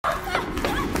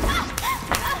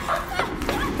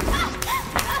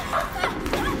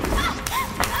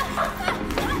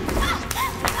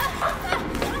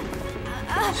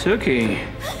Suki.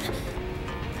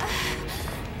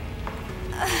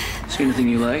 See anything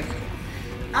you like?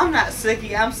 I'm not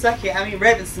Suki, I'm Suki. I mean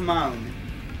Raven Simone.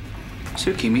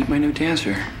 Suki, meet my new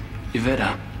dancer,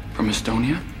 Iveta, from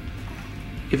Estonia.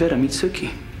 Iveta, meet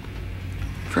Suki.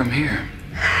 From here.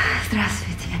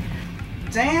 Здравствуйте.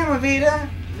 Damn, Evita.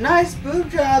 Nice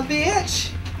boob job,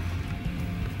 bitch.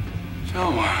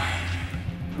 So,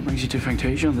 what brings you to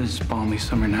Fantasia this balmy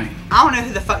summer night? I don't know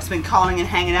who the fuck's been calling and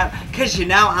hanging out, cause you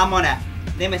know I'm on a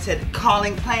limited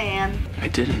calling plan. I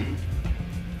didn't.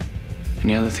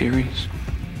 Any other theories?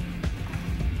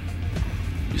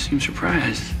 You seem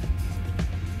surprised.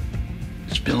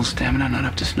 Is Bill's stamina not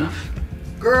up to snuff?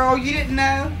 Girl, you didn't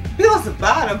know? Bill's the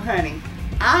bottom, honey.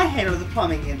 I handle the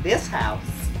plumbing in this house.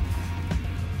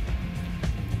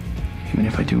 Even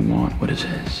if I do want what is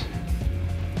his.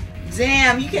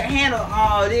 Damn, you can handle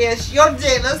all this. Your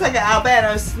dick looks like an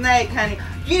albino snake, honey.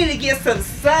 You need to get some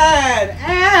sun.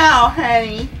 Ow,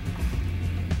 honey.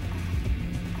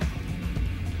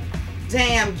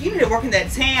 Damn, you need to work in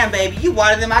that tan, baby. You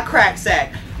whiter than my crack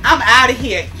sack. I'm out of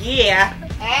here. Yeah.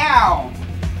 Ow.